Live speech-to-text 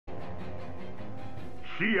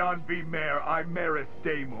Shion V. Mayor Imaris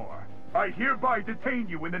Daymore. I hereby detain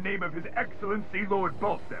you in the name of His Excellency Lord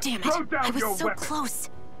Volseth. Damn it! Throw down I was your so weapon. close.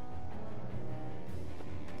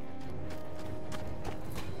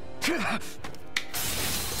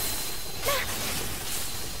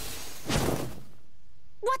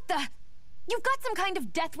 What the? You've got some kind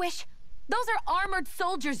of death wish? Those are armored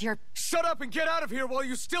soldiers you're... Shut up and get out of here while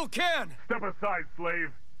you still can! Step aside,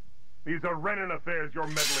 slave. These are Renan affairs you're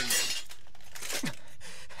meddling in.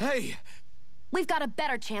 Hey! We've got a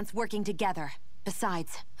better chance working together.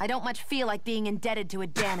 Besides, I don't much feel like being indebted to a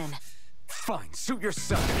Dahnan. Fine, suit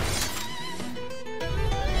yourself.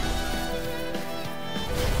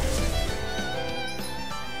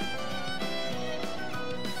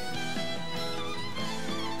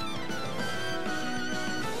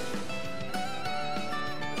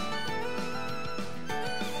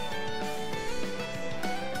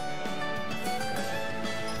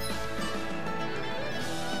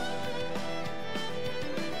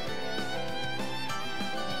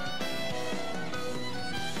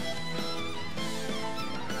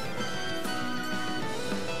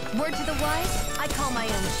 Word to the wise, I call my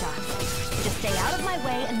own shot. Just stay out of my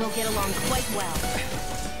way and we'll get along quite well.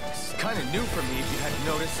 It's kind of new for me, if you hadn't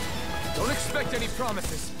noticed. Don't expect any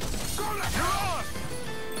promises. You're on!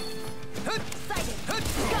 Sighted. Go!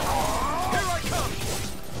 Go! Here I come!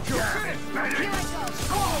 You're finished! Here I go!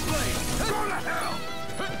 Swallow blade! Go to hell!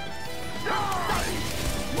 Sighted.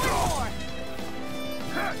 One more!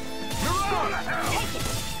 You're Go on! to hell! Take it!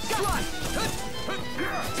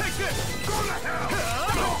 Go! Take this! Go to hell!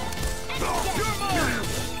 You're mine!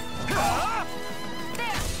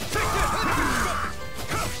 There! Take this!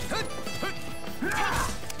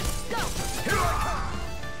 Go! Here I come!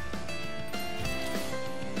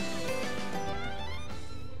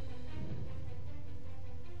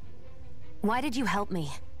 Why did you help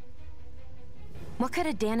me? What could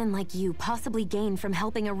a Dahnan like you possibly gain from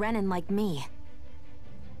helping a Renan like me?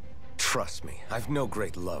 Trust me, I've no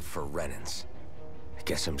great love for Renans. I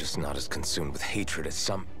guess I'm just not as consumed with hatred as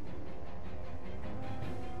some...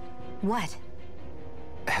 What?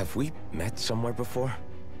 Have we met somewhere before?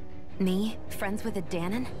 Me? Friends with a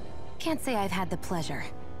Dahnan? Can't say I've had the pleasure.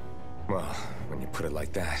 Well, when you put it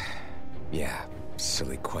like that, yeah,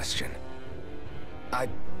 silly question. I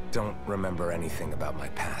don't remember anything about my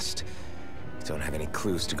past. Don't have any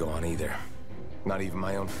clues to go on either. Not even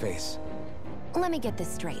my own face. Let me get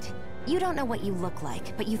this straight. You don't know what you look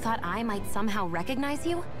like, but you thought I might somehow recognize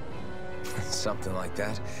you? Something like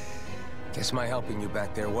that. Guess my helping you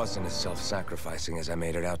back there wasn't as self-sacrificing as I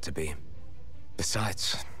made it out to be.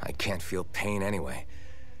 Besides, I can't feel pain anyway,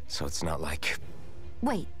 so it's not like...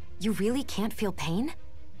 Wait, you really can't feel pain?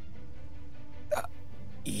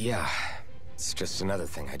 Yeah. It's just another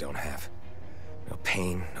thing I don't have. No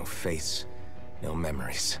pain, no face, no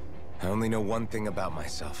memories. I only know one thing about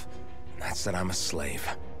myself, and that's that I'm a slave.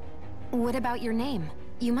 What about your name?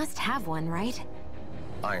 You must have one, right?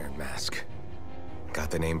 Iron Mask.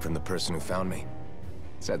 Got the name from the person who found me.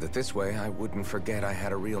 Said that this way I wouldn't forget I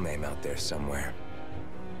had a real name out there somewhere.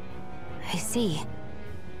 I see.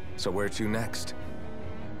 So where to next?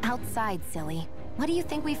 Outside, silly. What do you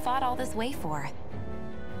think we fought all this way for?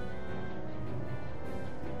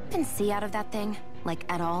 Can see out of that thing? Like,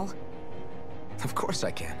 at all? Of course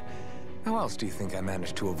I can. How else do you think I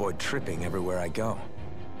managed to avoid tripping everywhere I go?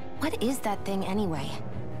 What is that thing anyway?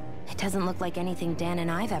 It doesn't look like anything Dahnan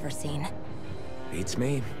I've ever seen. Beats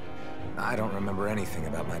me. I don't remember anything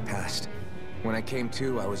about my past. When I came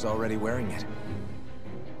to, I was already wearing it.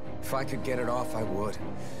 If I could get it off, I would.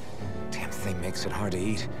 Damn thing makes it hard to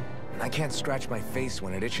eat. And I can't scratch my face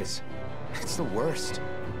when it itches. It's the worst.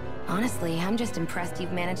 Honestly, I'm just impressed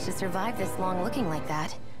you've managed to survive this long looking like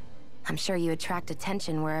that. I'm sure you attract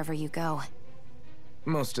attention wherever you go.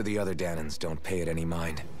 Most of the other Dahnans don't pay it any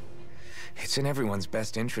mind. It's in everyone's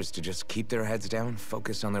best interest to just keep their heads down,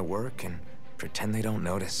 focus on their work, and pretend they don't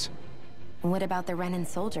notice. What about the Renan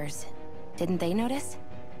soldiers? Didn't they notice?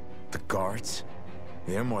 The guards?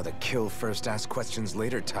 They're more the kill first, ask questions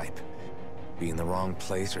later type. Be in the wrong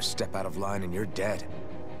place or step out of line and you're dead.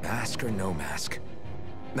 Mask or no mask.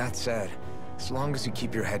 That said, as long as you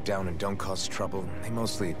keep your head down and don't cause trouble, they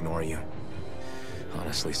mostly ignore you.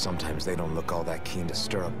 Honestly, sometimes they don't look all that keen to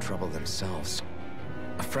stir up trouble themselves.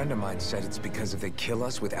 A friend of mine said it's because if they kill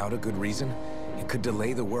us without a good reason, it could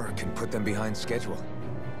delay the work and put them behind schedule.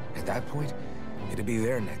 At that point, it'd be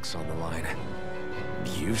their necks on the line.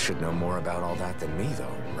 You should know more about all that than me,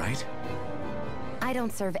 though, right? I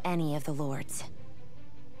don't serve any of the lords.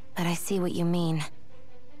 But I see what you mean.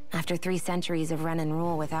 After 3 centuries of Renan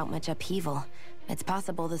rule without much upheaval, it's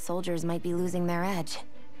possible the soldiers might be losing their edge.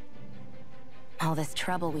 All this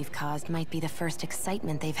trouble we've caused might be the first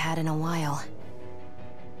excitement they've had in a while.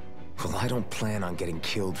 Well, I don't plan on getting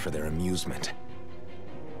killed for their amusement.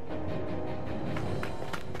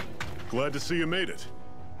 Glad to see you made it.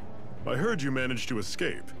 I heard you managed to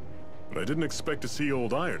escape, but I didn't expect to see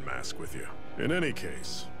old Iron Mask with you. In any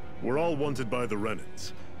case, we're all wanted by the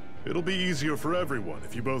Renans. It'll be easier for everyone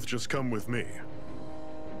if you both just come with me.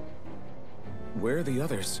 Where are the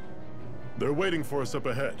others? They're waiting for us up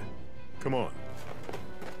ahead. Come on.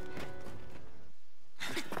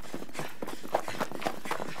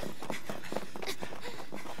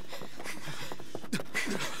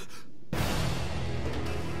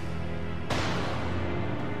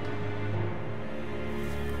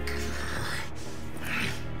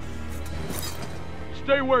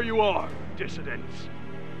 Stay where you are, dissidents.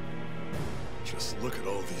 Just look at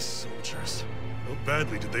all these soldiers. How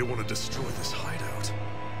badly did they want to destroy this hideout?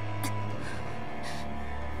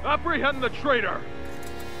 Apprehend the traitor!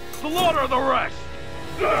 Slaughter the rest!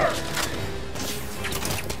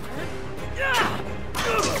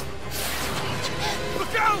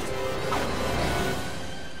 Look out!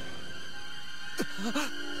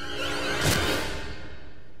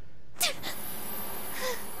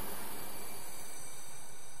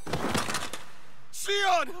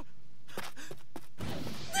 Sion!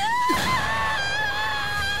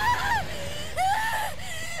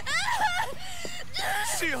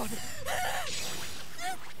 Sion!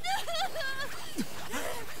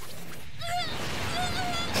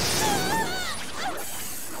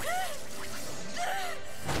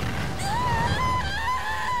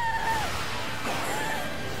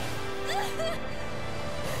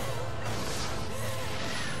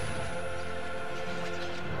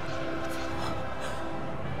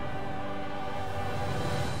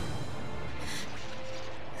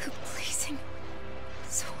 The blazing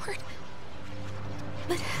sword.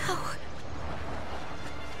 But how?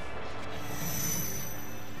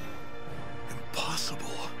 Impossible.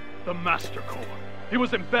 The Master Core. He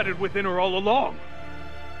was embedded within her all along.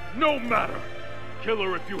 No matter. Kill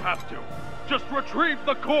her if you have to. Just retrieve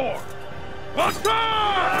the core.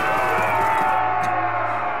 Attack!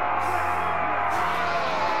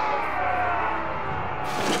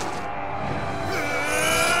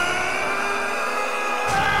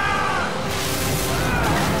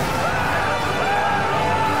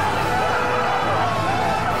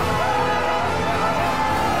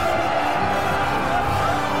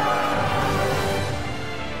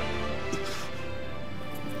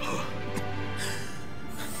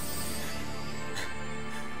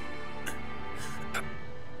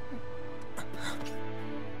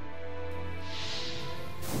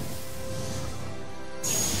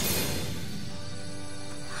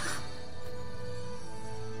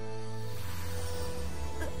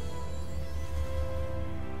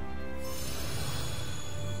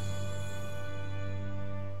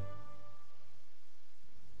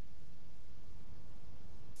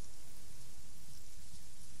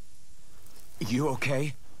 You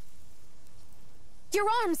okay? Your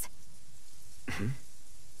arms!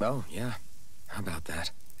 Oh, yeah. How about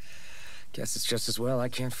that? Guess it's just as well I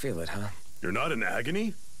can't feel it, huh? You're not in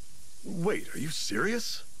agony? Wait, are you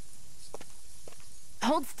serious?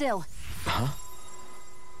 Hold still. Huh?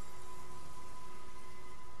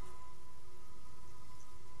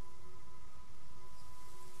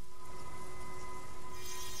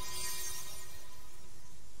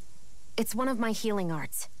 It's one of my healing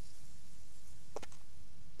arts.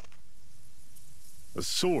 A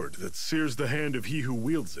sword that sears the hand of he who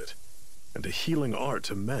wields it, and a healing art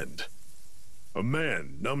to mend. A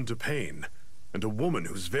man numb to pain, and a woman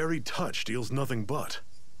whose very touch deals nothing but.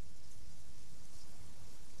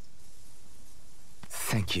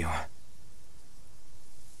 Thank you.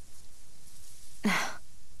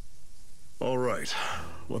 All right,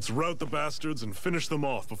 let's rout the bastards and finish them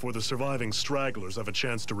off before the surviving stragglers have a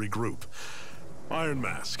chance to regroup. Iron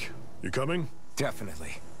Mask, you coming?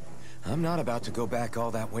 Definitely. I'm not about to go back all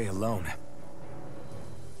that way alone.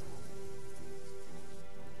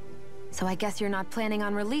 So I guess you're not planning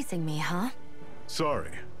on releasing me, huh? Sorry.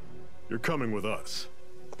 You're coming with us.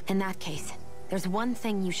 In that case, there's one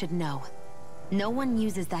thing you should know. No one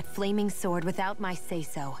uses that flaming sword without my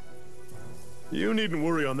say-so. You needn't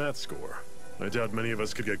worry on that score. I doubt many of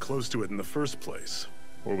us could get close to it in the first place,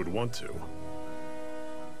 or would want to.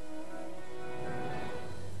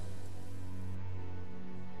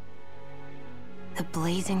 The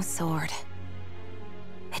blazing sword.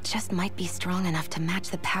 It just might be strong enough to match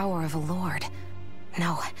the power of a lord.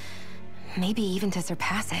 No, maybe even to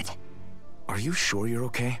surpass it. Are you sure you're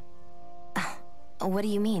okay? What do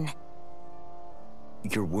you mean?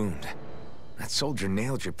 Your wound. That soldier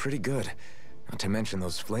nailed you pretty good. Not to mention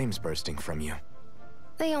those flames bursting from you.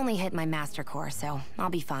 They only hit my master core, so I'll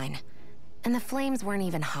be fine. And the flames weren't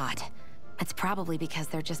even hot. It's probably because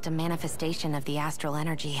they're just a manifestation of the astral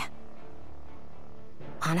energy.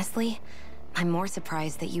 Honestly, I'm more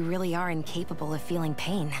surprised that you really are incapable of feeling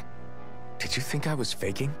pain. Did you think I was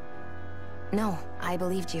faking? No, I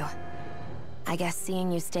believed you. I guess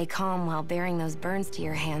seeing you stay calm while bearing those burns to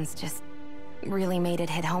your hands just really made it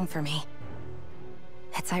hit home for me.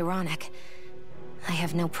 It's ironic. I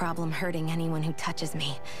have no problem hurting anyone who touches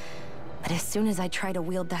me. But as soon as I try to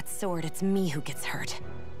wield that sword, it's me who gets hurt.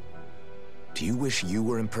 Do you wish you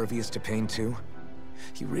were impervious to pain too?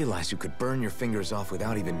 You realize you could burn your fingers off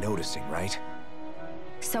without even noticing, right?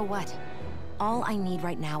 So what? All I need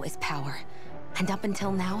right now is power. And up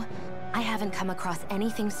until now, I haven't come across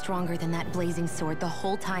anything stronger than that blazing sword the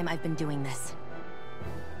whole time I've been doing this.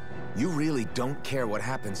 You really don't care what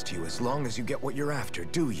happens to you as long as you get what you're after,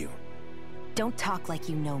 do you? Don't talk like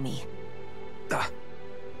you know me.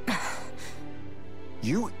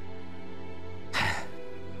 You...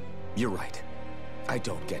 You're right. I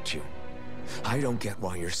don't get you. I don't get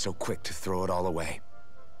why you're so quick to throw it all away.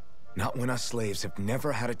 Not when us slaves have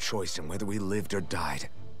never had a choice in whether we lived or died.